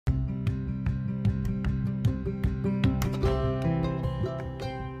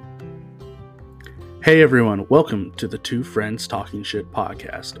Hey everyone, welcome to the Two Friends Talking Shit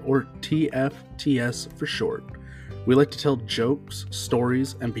podcast, or TFTS for short. We like to tell jokes,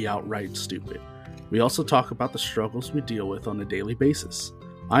 stories, and be outright stupid. We also talk about the struggles we deal with on a daily basis.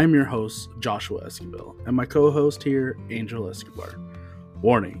 I am your host, Joshua Esquivel, and my co-host here, Angel Escobar.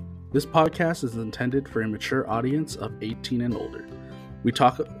 Warning, this podcast is intended for a mature audience of 18 and older. We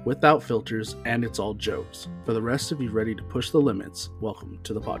talk without filters, and it's all jokes. For the rest of you ready to push the limits, welcome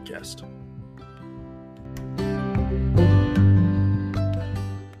to the podcast.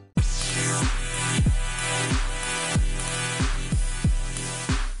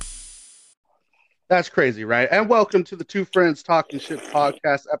 That's crazy, right? And welcome to the Two Friends Talking Shit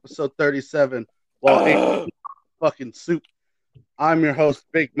podcast, episode 37. Well, fucking soup. I'm your host,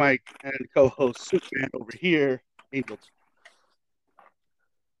 Big Mike, and co-host Superman over here, Angel.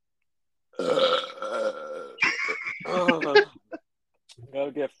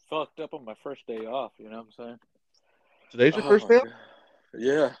 Gotta get fucked up on my first day off, you know what I'm saying? Today's your first day off?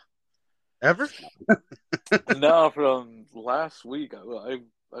 Yeah. Ever? No, from last week. I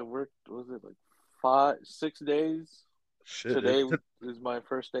worked, what was it, like 6 days? Shit. Today is my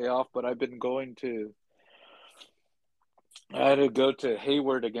first day off, but I had to go to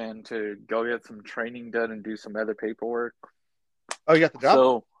Hayward again to go get some training done and do some other paperwork. Oh, you got the job?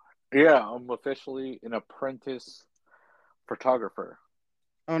 So, yeah, I'm officially an apprentice photographer.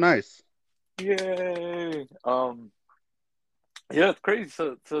 Oh, nice. Yay! Yeah, it's crazy.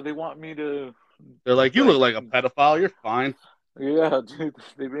 So they want me to. They're like, you look like a pedophile. You're fine. Yeah, dude.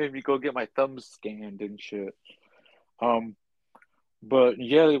 They made me go get my thumbs scanned and shit. But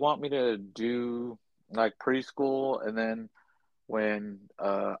yeah, they want me to do like preschool, and then when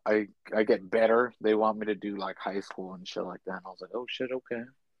I get better, they want me to do like high school and shit like that. And I was like, oh shit, okay.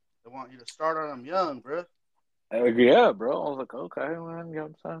 They want you to start on them young, bro. Yeah, bro. I was like, okay, man, you know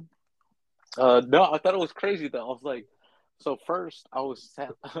what I'm saying? No, I thought it was crazy though. I was like, so first I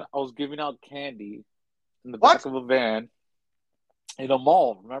was giving out candy in the back of a van in a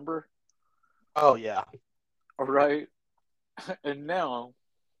mall, remember? Oh yeah. All right. And now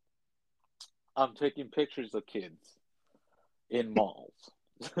I'm taking pictures of kids in malls.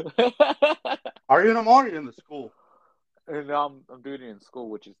 Are you in a mall or are you in the school? And now I'm doing it in school,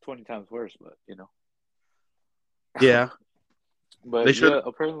 which is 20 times worse, but you know. Yeah. But they should,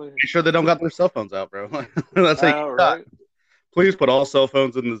 apparently. Make sure they don't got their cell phones out, bro. That's how you right? Please put all cell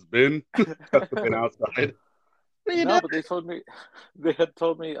phones in this bin. Cut the bin outside. No, but they had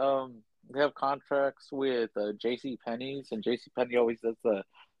told me they have contracts with J.C. Penney's, and J.C. Penney always does the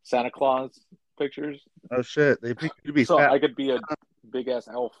Santa Claus pictures. Oh shit! They pick you to be so fat. I could be a big ass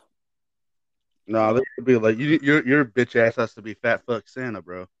elf. No, they could be like your bitch ass has to be fat fuck Santa,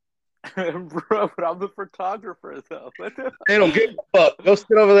 bro. Bro, but I'm the photographer though. They don't give a fuck. Go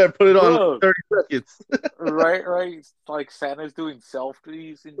sit over there and put it on 30 seconds. right. Like Santa's doing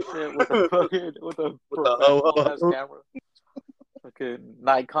selfies and shit with a professional camera. Fucking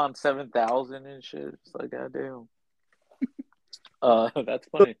Nikon 7000 and shit. It's like, goddamn. That's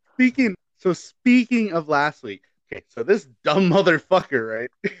funny. Speaking of last week, okay, so this dumb motherfucker,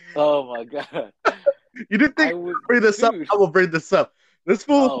 right? Oh my god. You didn't think I would bring this up? I will bring this up. This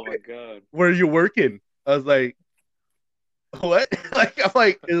fool. Oh my god. Where are you working? I was like, what? I'm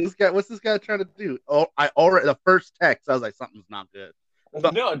like, what's this guy trying to do? Oh, the first text, I was like, something's not good.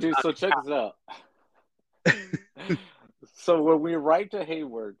 No, dude, so check this out. So when we arrived to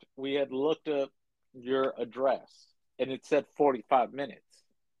Hayward, we had looked up your address, and it said 45 minutes.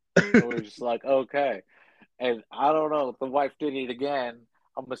 And we were just like, okay. And I don't know, the wife did it again.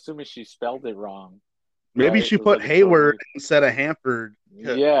 I'm assuming she spelled it wrong. Maybe right? She put like Hayward instead of Hanford.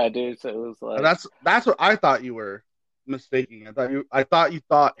 Yeah, dude. So it was like that's what I thought you were mistaking. I thought you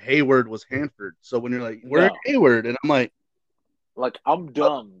thought Hayward was Hanford. So when you're like, we're in Hayward, and I'm like I'm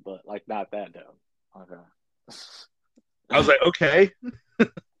dumb, but like not that dumb. Okay. I was like, okay. Yeah,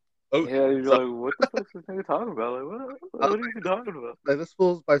 you're like, what the fuck is he talking about? Like, what are you talking about? Like, this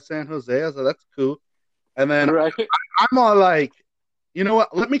fool's by San Jose. I was like, that's cool. And then right? I'm all like, you know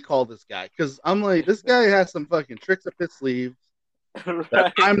what? Let me call this guy, because I'm like, this guy has some fucking tricks up his sleeves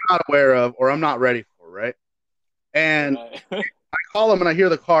that I'm not aware of or I'm not ready for, right? And I call him and I hear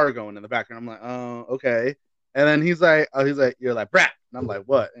the car going in the background. I'm like, oh, okay. And then he's like, you're like, Brat. And I'm like,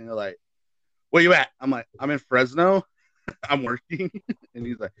 what? And you're like, where you at? I'm like, I'm in Fresno. I'm working. And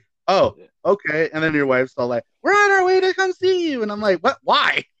he's like, oh, okay. And then your wife's all like, we're on our way to come see you. And I'm like, what?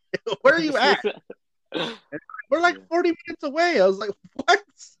 Why? Where are you at? And we're like 40 minutes away. I was like, what?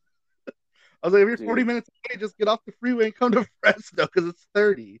 I was like, if you're 40 minutes away, just get off the freeway and come to Fresno because it's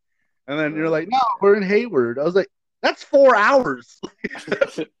 30. And then you're like, no, we're in Hayward. I was like, that's 4 hours.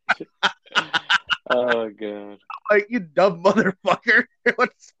 Oh god. Like, you dumb motherfucker. What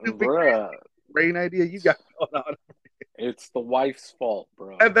stupid Bruh. brain idea you got going on? It's the wife's fault,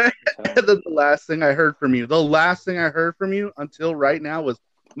 bro. And then, I'm and telling then the last thing I heard from you, until right now was,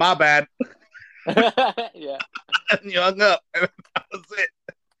 my bad. you. Yeah. And you hung up. And that was it.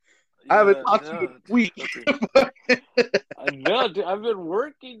 I haven't Yeah, talked to you in no, a week. no, dude, I've been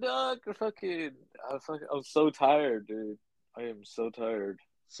working, dog. I'm so tired, dude. I am so tired.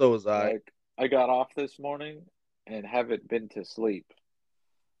 So was I. Like, I got off this morning and haven't been to sleep.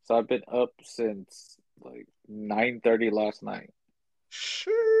 So I've been up since like 9:30 last night.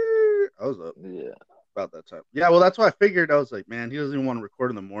 Sure. I was up Yeah. about that time. Yeah, well, that's why I figured. I was like, man, he doesn't even want to record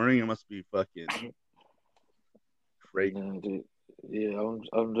in the morning. It must be fucking crazy. No, dude. Yeah,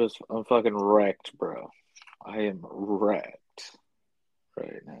 I'm fucking wrecked, bro. I am wrecked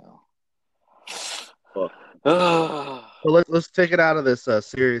right now. Fuck. So let's take it out of this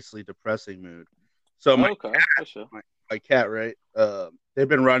seriously depressing mood. So Okay, for sure. my cat, right? They've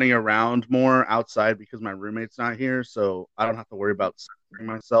been running around more outside because my roommate's not here, so I don't have to worry about centering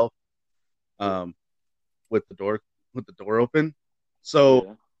myself um, with the door open. So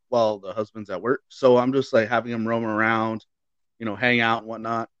Yeah. while the husband's at work, so I'm just like having him roam around, hang out and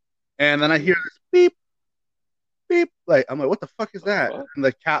whatnot. And then I hear this beep, beep. Like I'm like, what the fuck is The that? fuck? And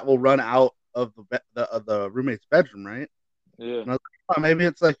the cat will run out of the roommate's bedroom, right? Yeah. And I was like, oh, maybe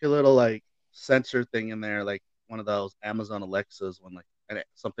it's like a little like sensor thing in there, like one of those Amazon Alexas when like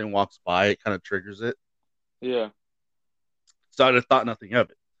something walks by, it kind of triggers it. Yeah. So I just thought nothing of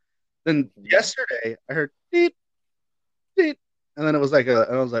it. Then Mhm. yesterday I heard beep, beep, and then it was like and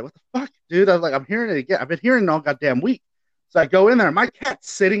I was like, what the fuck, dude? I was like, I'm hearing it again. I've been hearing it all goddamn week. So I go in there, my cat's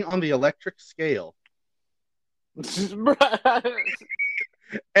sitting on the electric scale, and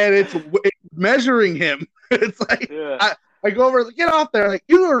it's measuring him. It's like Yeah. I go over, like, get off there, like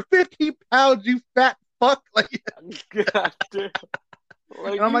you are 15 pounds, you fat fuck, like. God damn.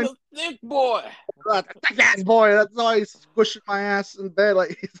 Like, And I'm you like, a thick boy. thick ass boy. That's why he's squishing my ass in bed.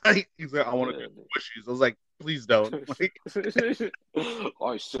 Like he's like, I want to do Yeah. squishies. I was like, please don't. Like,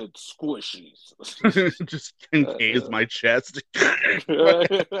 I said squishies. just encase my chest.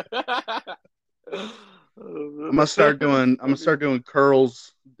 I'm gonna start doing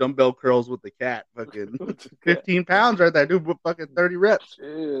curls, dumbbell curls with the cat. Fucking 15 pounds right there, dude. With fucking 30 reps.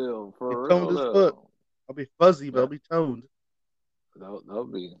 Ew, Be for toned real as fuck. though. I'll be fuzzy, but I'll That be toned.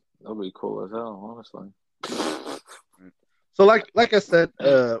 that'll be cool as hell, honestly. So like I said,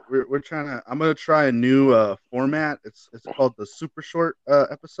 we're trying to. I'm gonna try a new format. It's called the super short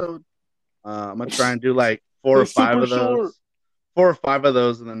episode. I'm gonna try and do like The super short. 4 or 5 of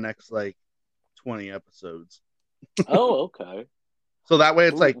those in the next like 20 episodes. Oh, okay. So that way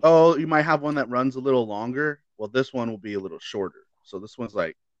it's like, Ooh, oh, you might have one that runs a little longer. Well, this one will be a little shorter. So this one's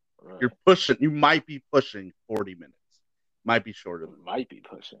like right. you might be pushing 40 minutes. Might be shorter than Might be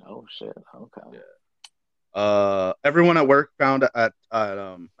pushing. Oh shit. Okay. that. Yeah. Everyone at work found at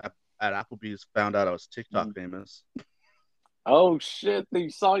Applebee's found out I was TikTok famous. Oh shit! They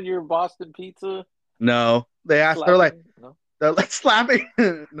saw your Boston pizza No, they asked. slapping. No. They're like slapping.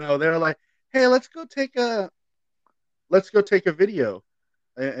 No, they're like, hey, let's go take a video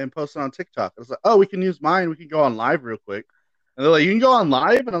and post it on TikTok. I was like, oh, we can use mine. We can go on live real quick. And they're like, you can go on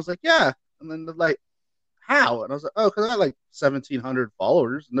live, and I was like, yeah. And then they're like, how? And I was like, oh, because I have like 1,700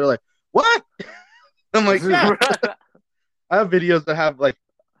 followers. And they're like, what? I'm like, yeah. I have videos that have like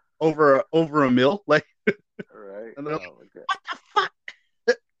over a mil, like, Right. and they're like, Oh my god. what the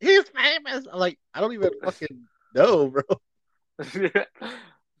fuck? He's famous. I'm like, I don't even fucking know, bro.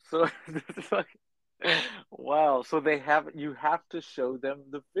 So wow. So you have to show them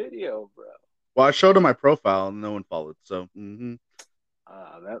the video, bro. Well, I showed him my profile and no one followed. So,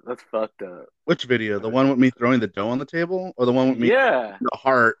 That's fucked up. Which video? The one with me throwing the dough on the table, or the one with me Yeah, the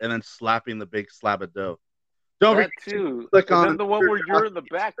heart and then slapping the big slab of dough? Don't that forget to too. click And on then the one Sir where you're in the Johnny's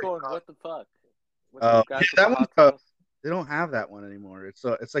back going, TikTok. "What the fuck?" With the guy Yeah, from the that one's hot sauce. they don't have that one anymore. It's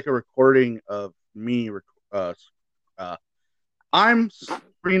like a recording of me. Uh, I'm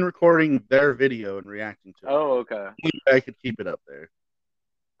screen recording their video and reacting to it. Oh, okay. I could keep it up there.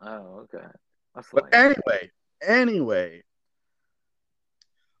 Oh, okay. That's But lame. anyway,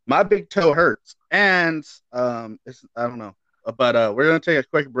 my big toe hurts, and I don't know, but we're gonna take a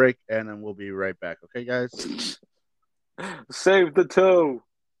quick break, and then we'll be right back. Okay, guys. Save the toe.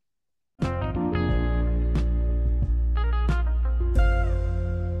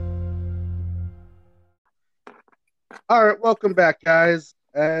 All right, welcome back, guys,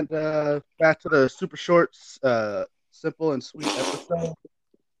 and back to the super short, simple and sweet episode.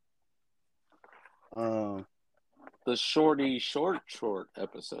 The the short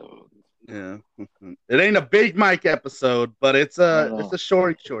episode. Yeah, it ain't a big Mike episode, but it's a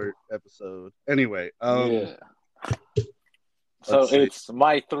short episode. Anyway, yeah. So it's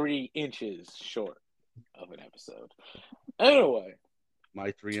my 3 inches short of an episode. Anyway,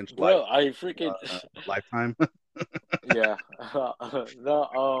 my 3-inch bro, I freaking lifetime. yeah.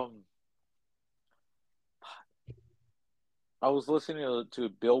 No, I was listening to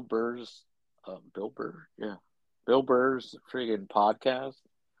Bill Burr's Bill Burr's freaking podcast.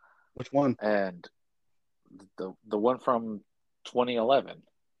 Which one? And the one from 2011.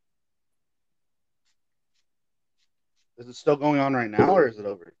 Is it still going on right now, or is it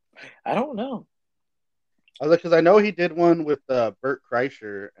over? I don't know. I was like, because I know he did one with Bert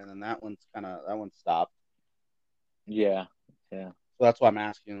Kreischer, and then that one stopped. Yeah. So that's why I'm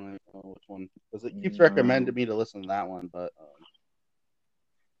asking, like, which one, because it keeps recommending me to listen to that one. But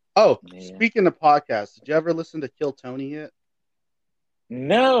speaking of podcasts, did you ever listen to Kill Tony yet?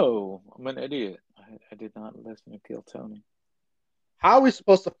 No, I'm an idiot. I did not listen to Kill Tony. How are we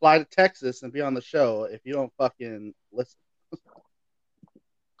supposed to fly to Texas and be on the show if you don't fucking listen?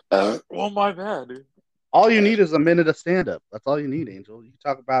 Well, my bad, dude. All you need is a minute of stand-up. That's all you need, Angel. You can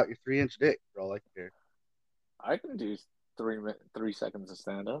talk about your 3-inch dick for all I care. I can do 3 seconds of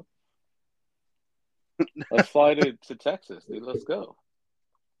stand-up. Let's fly to Texas, dude. Let's go.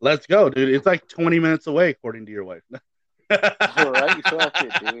 Let's go, dude. It's like 20 minutes away, according to your wife. All right, fuck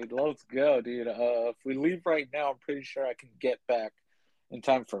it, dude. Let's go, dude. If we leave right now, I'm pretty sure I can get back in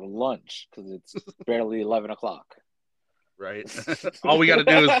time for lunch because it's barely 11 o'clock. Right. All we got to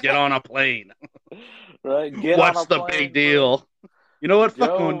do is get on a plane. Right. What's the big deal? Bro. You know what?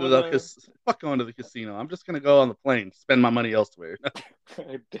 Fuck going to the casino. I'm just gonna go on the plane. Spend my money elsewhere.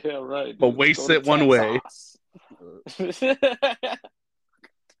 Damn right. But waste it one way.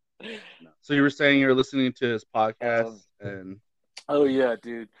 So you were saying you're listening to his podcast and oh yeah,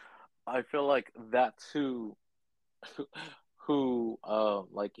 dude. I feel like that's who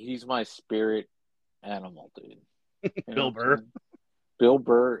like he's my spirit animal, dude. Bill Burr. Bill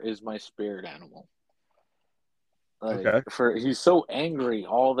Burr is my spirit animal. Like, okay. He's so angry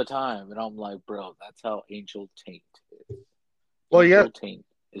all the time, and I'm like, bro, that's how Angel Taint is. Well, Angel Taint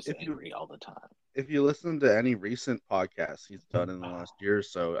is angry all the time. If you listen to any recent podcasts he's done in the last year or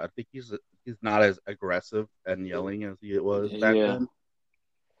so, I think he's not as aggressive and yelling as he was back then.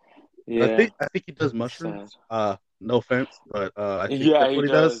 Yeah, I think he does mushrooms. No offense, but I think that's what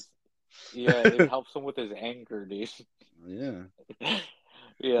he does. Yeah, it helps him with his anger, dude. Yeah.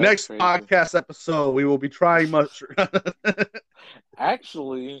 Next podcast episode, we will be trying mushrooms.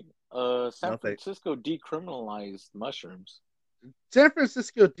 Actually, San Francisco decriminalized mushrooms. San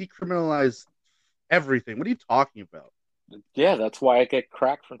Francisco decriminalized everything. What are you talking about? Yeah, that's why I get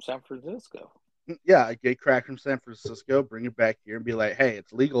crack from San Francisco. Yeah, I get crack from San Francisco, bring it back here and be like, hey,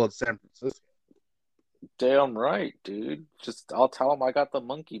 it's legal in San Francisco. Damn right, dude. I'll tell them I got the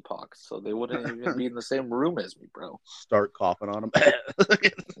monkeypox, so they wouldn't even be in the same room as me, bro. Start coughing on them.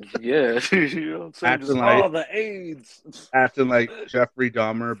 Yeah, you know what I'm saying? The AIDS. Acting like Jeffrey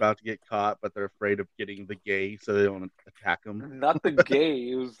Dahmer about to get caught, but they're afraid of getting the gay, so they don't want to attack him. Not the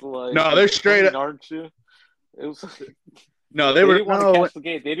gay. It was like no, they're straight up, aren't you? It was. No, they didn't want to catch the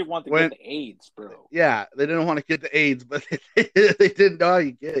gay. They didn't want to get the AIDS, bro. Yeah, they didn't want to get the AIDS, but they didn't know how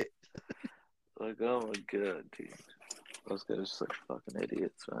you get it. Like, oh my god, dude. Those guys are such fucking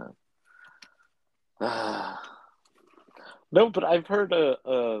idiots, man. No, but I've heard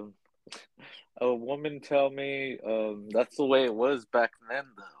a woman tell me that's the way it was back then,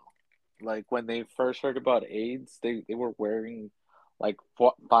 though. Like, when they first heard about AIDS, they were wearing, like,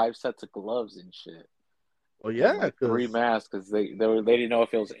 5 sets of gloves and shit. Well, yeah. And, like, 3 masks, because they didn't know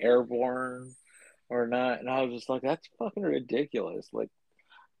if it was airborne or not. And I was just like, that's fucking ridiculous. Like,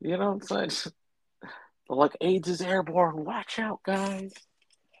 you know what I'm saying? But like, AIDS is airborne. Watch out, guys.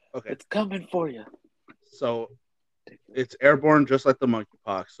 Okay. It's coming for you. So it's airborne just like the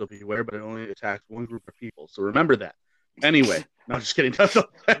monkeypox. So beware, but it only attacks one group of people. So remember that. Anyway, no, just kidding.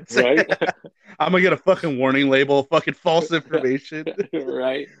 Right? I'm going to get a fucking warning label, fucking false information.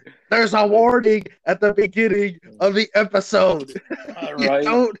 Right. There's a warning at the beginning of the episode. Right. You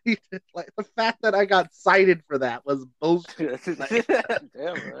don't need to, like, the fact that I got cited for that was bullshit.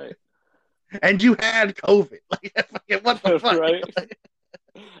 Damn right. And you had COVID. Like, what the fuck? Right.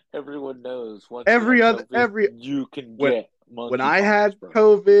 Everyone knows. You can get when I had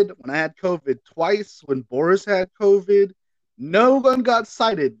COVID twice, when Boris had COVID, no one got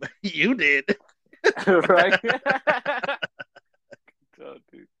cited, but you did. Right? Oh,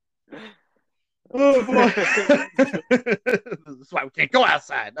 dude. Oh, boy. This is why we can't go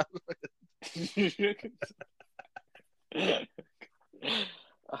outside.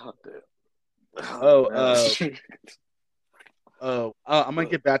 Oh, dude. Oh, Oh, I'm gonna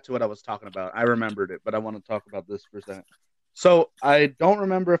get back to what I was talking about. I remembered it, but I want to talk about this for a second. So I don't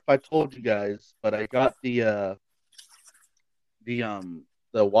remember if I told you guys, but I got the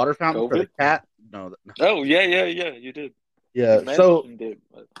the water fountain for the COVID? cat. No, no. Oh, yeah, yeah, yeah. You did. You Yeah. mentioned it,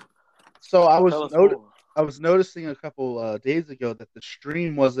 but So tell us more. I was noticing a couple days ago that the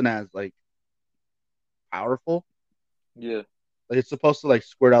stream wasn't as like powerful. Yeah. Like it's supposed to like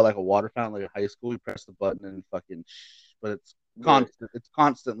squirt out like a water fountain, like a high school. You press the button and fucking, but it's Right. constant. It's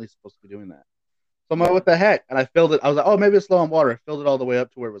constantly supposed to be doing that. So I'm like, Yeah. what the heck? And I filled it. I was like, oh, maybe it's low on water. I filled it all the way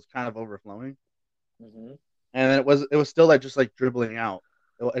up to where it was kind of overflowing, Hmm. and then it was still like just like dribbling out.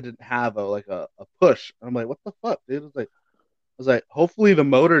 It didn't have a push. And I'm like, what the fuck, dude? I was like, hopefully the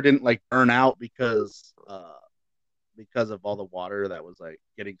motor didn't like burn out because of all the water that was like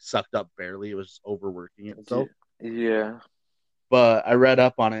getting sucked up barely. It was just overworking itself. Yeah. But I read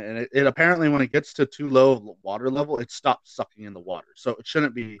up on it, and it apparently when it gets to too low of water level, it stops sucking in the water. So it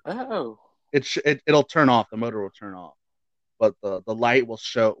shouldn't be. Oh. It'll turn off. The motor will turn off, but the light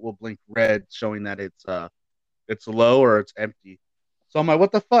will blink red, showing that it's low or it's empty. So I'm like,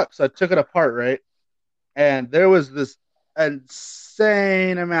 what the fuck? So I took it apart, right? And there was this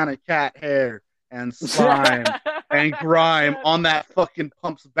insane amount of cat hair and slime and grime on that fucking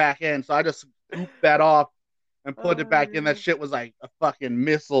pump's back end. So I just scooped that off and put it back in. That shit was like a fucking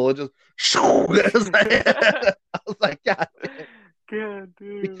missile. It just I was like, God, God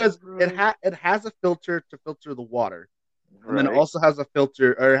damn, because bro. it has a filter to filter the water, and then it Right. also has a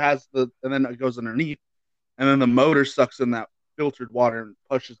filter, or it has and then it goes underneath, and then the motor sucks in that filtered water and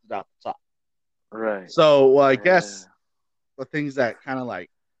pushes it out the top. Right. So, well, I Yeah. guess the things that kind of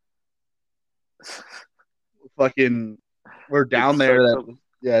like fucking were It down there sucks that up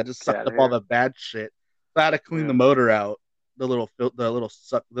yeah just sucked cat up all hair. the bad shit. So I had to clean the Yeah. motor out, the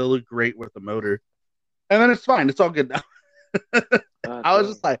little grate with the motor, and then it's fine. It's all good now. God I was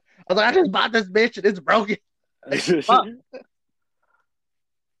damn. just like, I just bought this bitch and it's broken. Like, fuck.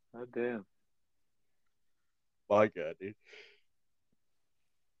 God damn. My God, dude.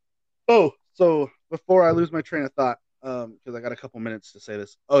 Oh, so before I lose my train of thought, because I got a couple minutes to say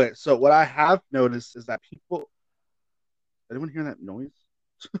this. Okay, so what I have noticed is that people. Anyone hear that noise?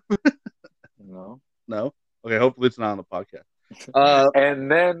 No. No. Okay, hopefully it's not on the podcast. Uh, And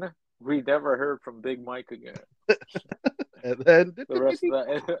then we never heard from Big Mike again. and then The rest of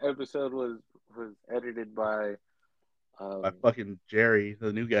the episode was edited by by fucking Jerry,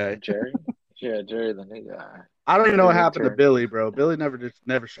 the new guy. Jerry. Yeah, Jerry, the new guy, I don't the even know what new happened to intern. Billy, bro. Billy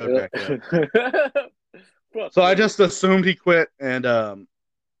never showed back up. Fuck So I Billy. just assumed he quit, and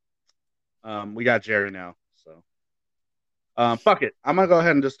we got Jerry now. So fuck it. I'm gonna go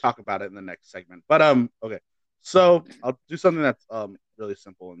ahead and just talk about it in the next segment. But okay. So I'll do something that's really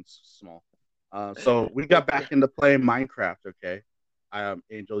simple and small. So we got back into playing Minecraft. Okay,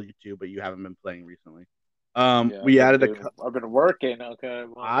 Angel, you too, but you haven't been playing recently. Yeah, We added I've been working. Okay,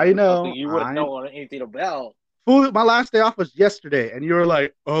 I motherfucker, something know. you wouldn't know anything about. Fool, my last day off was yesterday, and you were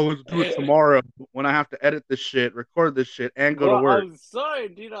like, "Oh, let's do it tomorrow when I have to edit this shit, record this shit, and go to Well, work." I'm sorry,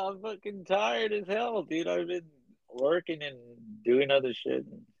 dude. I'm fucking tired as hell, dude. I've been working and doing other shit.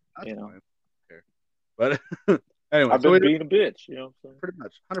 And, That's you know, fine. Okay. But anyway, I've so we been being a bitch. You know what I'm pretty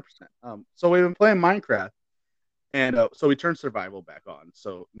much 100%. So we've been playing Minecraft, and so we turned survival back on.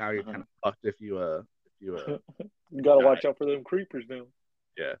 So now you're kind saying? of fucked if you You gotta die. watch out for them creepers now.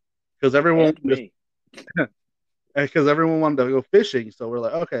 Yeah, because everyone And just me. because everyone wanted to go fishing. So we're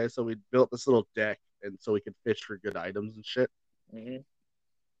like, okay, so we built this little deck, and so we could fish for good items and shit. Hmm.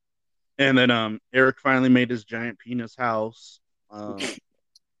 And then Eric finally made his giant penis house. Um,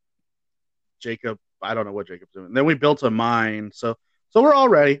 Jacob, I don't know what Jacob's doing. And then we built a mine, so we're all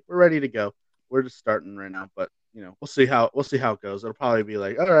ready. We're ready to go. We're just starting right now, but we'll see how it goes. It'll probably be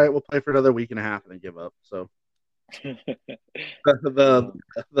like, all right, we'll play for another week and a half and then give up. So the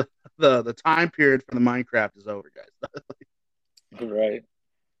the the time period for the Minecraft is over, guys. Right.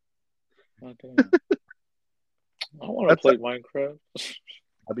 Okay. I want to That's play Minecraft.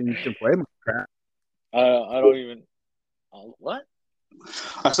 I mean, you can play Minecraft. I don't even. What?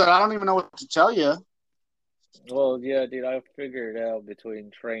 I said I don't even know what to tell you. Well, yeah, dude. I figured it out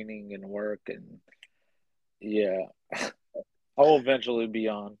between training and work, and yeah, I'll eventually be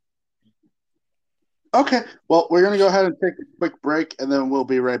on. Okay, well, we're gonna go ahead and take a quick break, and then we'll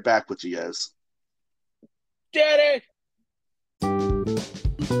be right back with you guys. Daddy.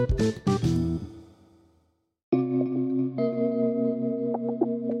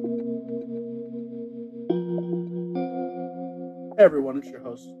 Hey everyone, it's your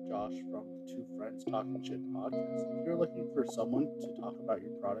host Josh from the Two Friends Talking Shit podcast. If you're looking for someone to talk about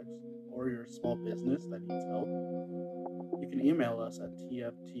your products or your small business that needs help, you can email us at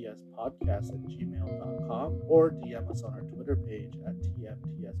tftspodcast@gmail.com or DM us on our Twitter page at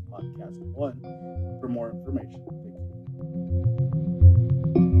tftspodcast1 for more information. Thank you.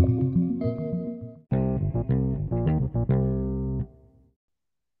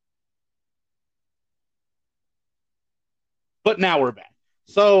 But now we're back.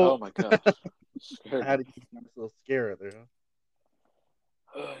 So, oh my gosh, I had to keep a little scare there.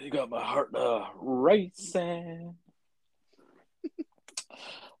 You got my heart racing.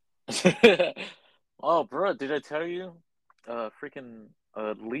 Oh, bro, did I tell you? Freaking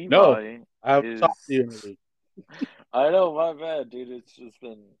Levi. No, I've talked to you in a week. I know, my bad, dude.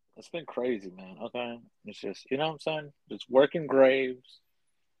 It's been crazy, man. Okay, it's just what I'm saying, just working graves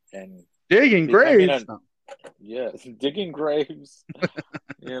and digging graves. Yes, digging graves.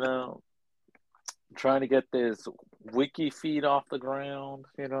 Trying to get this wiki feed off the ground.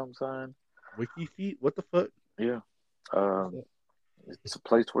 You know what I'm saying? Wiki feet? What the fuck? Yeah. It's a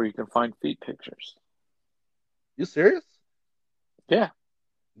place where you can find feet pictures. You serious? Yeah.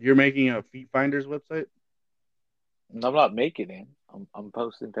 You're making a feet finders website? I'm not making it. I'm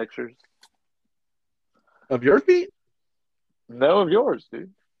posting pictures of your feet. No, of yours,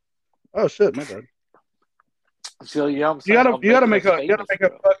 dude. Oh shit, my bad. So yeah, I'm saying you gotta make a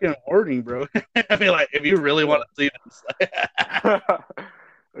fucking wording, bro. I mean, like, if you really want to see this.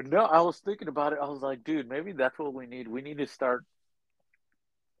 No, I was thinking about it. I was like, dude, maybe that's what we need. We need to start,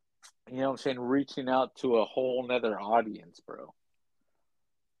 reaching out to a whole nother audience, bro.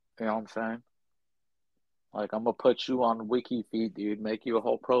 You know what I'm saying? Like, I'm gonna put you on WikiFeed, dude, make you a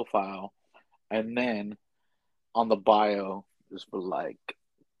whole profile, and then on the bio, just be like,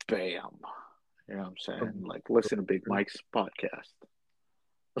 bam. You know what I'm saying? Like, listen to Big Mike's podcast.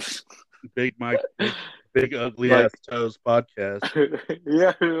 Big Mike, big ugly ass toes podcast.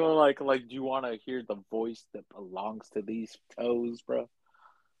 Yeah, like, do you want to hear the voice that belongs to these toes, bro?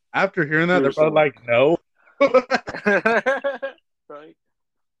 After hearing that, they're probably like, no. Right.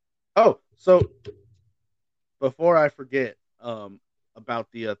 Oh, so before I forget, about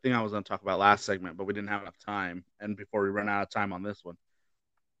the thing I was going to talk about last segment, but we didn't have enough time, and before we run out of time on this one.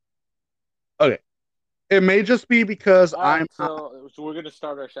 Okay. It may just be because So we're going to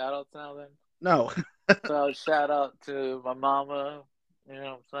start our shout-outs now, then? No. So shout out to my mama, you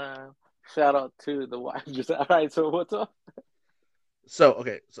know what I'm saying? Shout out to the wife. All right, so what's up? So,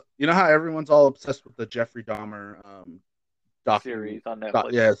 okay. So, you know how everyone's all obsessed with the Jeffrey Dahmer series on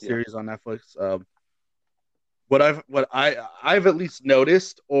Netflix? Series on Netflix. What I've at least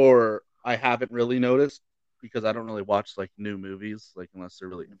noticed, or I haven't really noticed because I don't really watch like new movies, like unless they're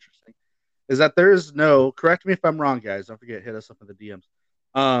really interesting, is that there is no, correct me if I'm wrong, guys, don't forget, hit us up in the DMs.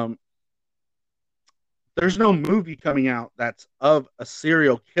 There's no movie coming out that's of a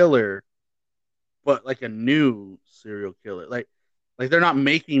serial killer, but like a new serial killer. Like they're not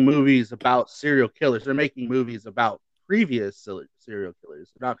making movies about serial killers. They're making movies about previous serial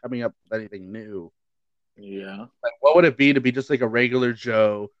killers. They're not coming up with anything new. Yeah. Like, what would it be to be just like a regular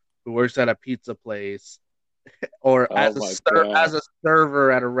Joe who works at a pizza place or as a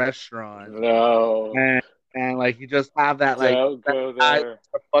server at a restaurant? No. And like you just have that like that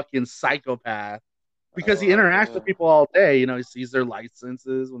a fucking psychopath because he interacts with people all day. You know, he sees their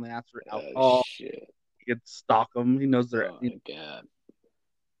licenses when they ask for alcohol. Shit. He can stalk them. He knows their. Oh my god.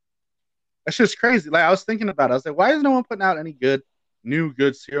 That's just crazy. Like, I was thinking about it. I was like, why is no one putting out any good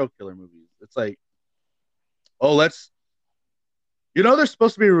serial killer movies? It's like, oh, they're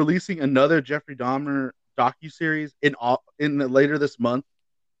supposed to be releasing another Jeffrey Dahmer docuseries later this month.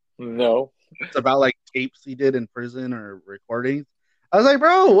 No. It's about like tapes he did in prison or recordings. I was like,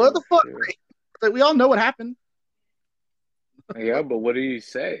 bro, what the fuck? Like, we all know what happened. Yeah, but what do you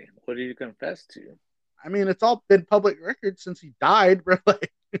say? What do you confess to? I mean, it's all been public record since he died, bro.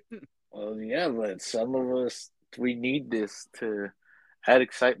 Like, well, yeah, but some of us, we need this to add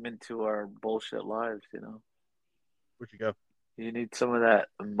excitement to our bullshit lives, you know? Where'd you go? You need some of that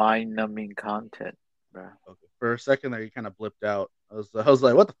mind-numbing content, bro. Okay. For a second there, you kind of blipped out. I was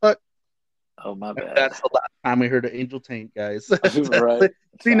like, what the fuck? Oh, my bad. That's the last time we heard of Angel Tank, guys. Right.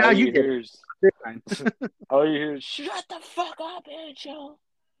 See, now you get it. All you hear is, shut the fuck up, Angel.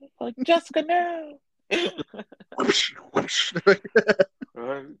 Like, Jessica, no.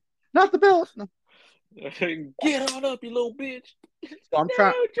 Right. Not the bell. No. Get on up, you little bitch. So I'm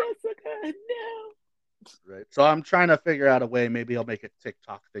trying. Jessica, no. Right. So I'm trying to figure out a way. Maybe I'll make a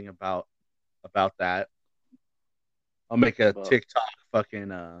TikTok thing about that. I'll make a TikTok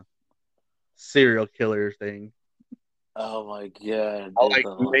fucking serial killer thing. Oh my god, I'll dude,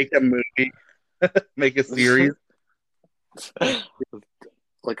 like make a movie, make a series.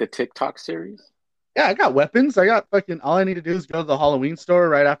 like a TikTok series. Yeah, I got weapons. I got fucking. All I need to do is go to the Halloween store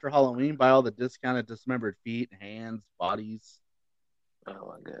right after Halloween, buy all the discounted dismembered feet, hands, bodies. Oh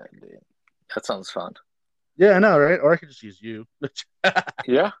my god, dude, that sounds fun. Yeah, I know, right? Or I could just use you.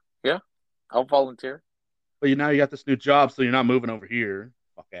 Yeah, yeah, I'll volunteer. But now you got this new job, so you're not moving over here.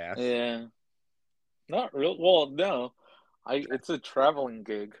 Fuck ass. Yeah, not real. Well, no, it's a traveling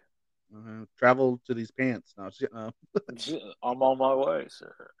gig. Travel to these pants. No, I'm on my way,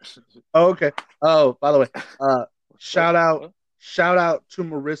 sir. Oh, okay. Oh, by the way, uh, What? shout out, What? shout out to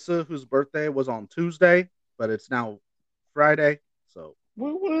Marissa, whose birthday was on Tuesday, but it's now Friday. So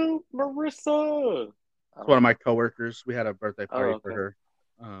Woo woo, Marissa. I it's one don't of my know. coworkers. We had a birthday Oh, party for okay.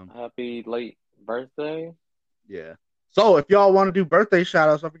 her. Happy late birthday. Yeah. So if y'all want to do birthday shout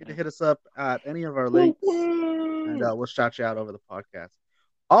outs, don't forget to hit us up at any of our Woo links, and woo. we'll shout you out over the podcast.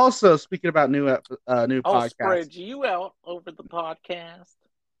 Also, speaking about new I'll podcasts, spread you out over the podcast.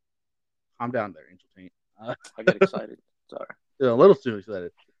 calm down there, Angel Taint. I get excited. Sorry. A little too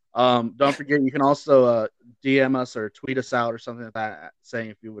excited. Don't forget, you can also DM us or tweet us out or something like that, saying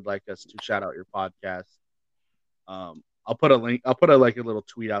if you would like us to shout out your podcast. I'll put a link. I'll put a little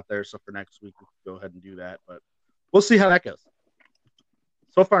tweet out there. So for next week, we can go ahead and do that. But we'll see how that goes.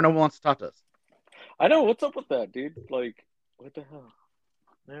 So far, no one wants to talk to us. I know. What's up with that, dude? Like, what the hell?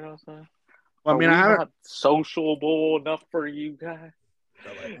 You know what I'm saying? Well, I mean, Are I we haven't. not sociable enough for you guys?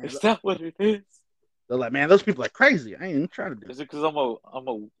 Is that what it is? They're like, man, those people are crazy. I ain't even trying to do it. Is it because I'm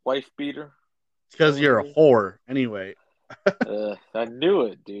a wife beater? It's because you're a whore. Anyway. I knew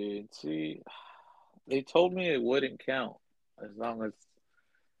it, dude. See, they told me it wouldn't count as long as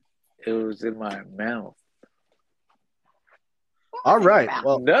it was in my mouth. All right.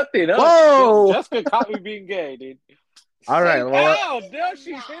 Well, nothing else. Whoa! Jessica caught me being gay, dude. All right. Well, ow! No,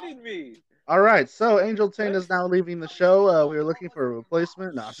 she's hitting me. All right. So Angel Taint is now leaving the show. We were looking for a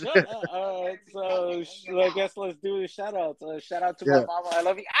replacement. No. Shut up. All right. So I guess let's do the shout outs. Shout out to my mama. I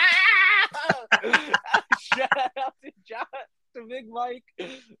love you. Ah! Shout out to John, to Big Mike,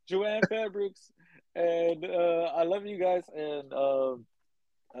 Joanne Fabrics, and I love you guys. And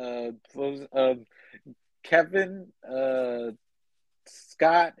Kevin,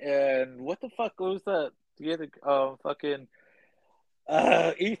 Scott, and what the fuck was that? The other fucking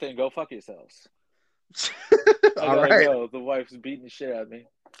Ethan, go fuck yourselves. I gotta go. The wife's beating the shit out of me.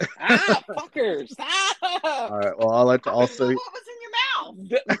 Fuckers! Stop! All right. Well, I'll let you also. What was in your mouth?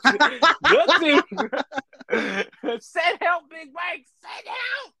 Nothing. Send help, Big Mike. Send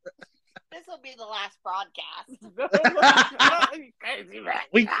help. This will be the last broadcast. Crazy man.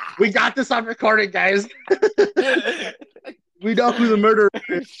 We got this on recording, guys. We know who the murderer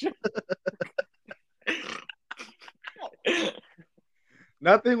is.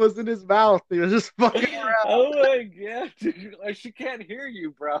 Nothing was in his mouth. He was just fucking around. Oh my god, dude. She can't hear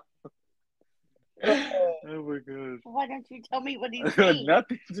you, bro. Oh my god. Why don't you tell me what he's saying?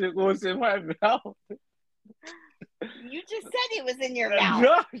 Nothing was in my mouth. You just said it was in your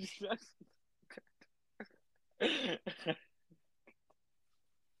mouth.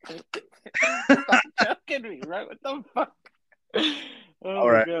 Stop joking me, right? What the fuck? Oh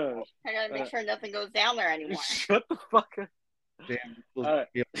my gosh. I gotta make sure nothing goes down there anymore. Shut the fuck up. Damn, right.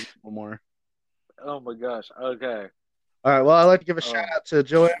 One more. Oh my gosh. Okay. All right. Well, I'd like to give a shout out to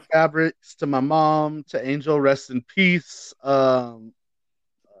Joanne Fabrics, to my mom, to Angel, rest in peace. I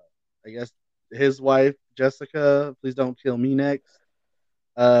guess his wife, Jessica, please don't kill me next.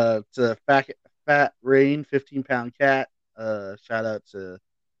 To Fat Rain, 15-pound cat. Shout out to.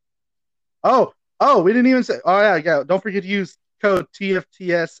 Oh, we didn't even say. Oh yeah. Don't forget to use code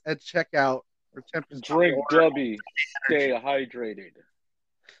TFTS at checkout for 10%. Drink Debbie. Stay hydrated.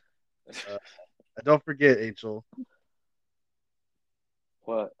 Don't forget, Angel.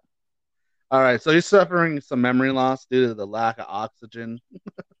 What? All right, so he's suffering some memory loss due to the lack of oxygen.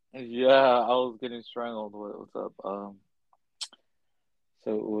 Yeah, I was getting strangled. What's up? So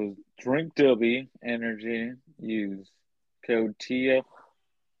it was Drink Debbie Energy. Use code TF.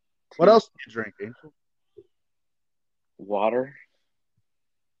 What else do you drink, Angel? Water.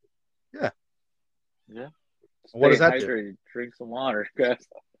 Yeah. Yeah. What does that hydrated. Drink some water, guys.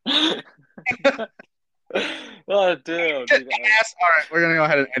 Oh, dude. All right, we're gonna go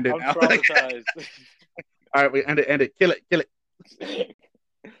ahead and end it now. Traumatized. All right, we end it. Kill it.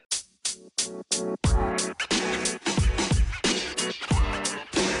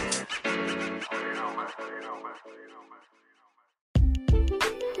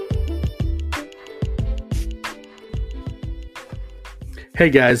 Hey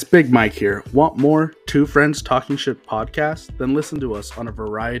guys, Big Mike here. Want more Two Friends Talking Shit podcasts? Then listen to us on a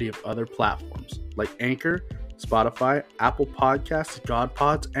variety of other platforms like Anchor, Spotify, Apple Podcasts,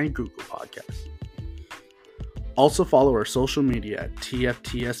 GodPods, and Google Podcasts. Also follow our social media at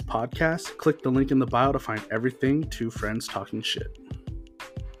TFTS Podcast. Click the link in the bio to find everything Two Friends Talking Shit.